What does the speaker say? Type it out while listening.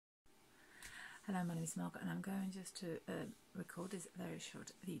Hello, my name is Margaret and I'm going just to record this very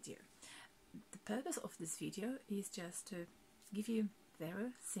short video. The purpose of this video is just to give you a very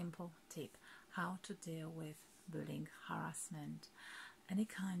simple tip how to deal with bullying, harassment, any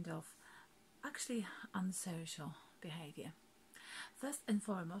kind of actually unsocial behavior. First and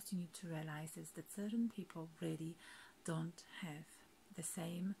foremost, you need to realize is that certain people really don't have the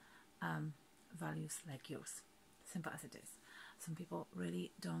same values like yours. Simple as it is. Some people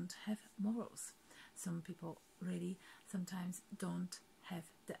really don't have morals. Some people really sometimes don't have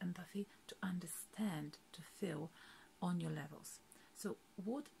the empathy to understand, to feel on your levels. So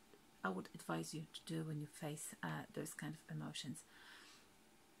what I would advise you to do when you face those kind of emotions,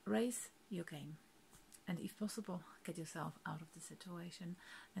 raise your game, and if possible, get yourself out of the situation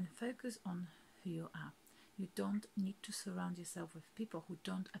and focus on who you are. You don't need to surround yourself with people who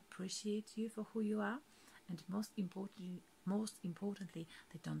don't appreciate you for who you are, and most importantly,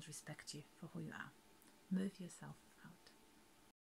 they don't respect you for who you are. Move yourself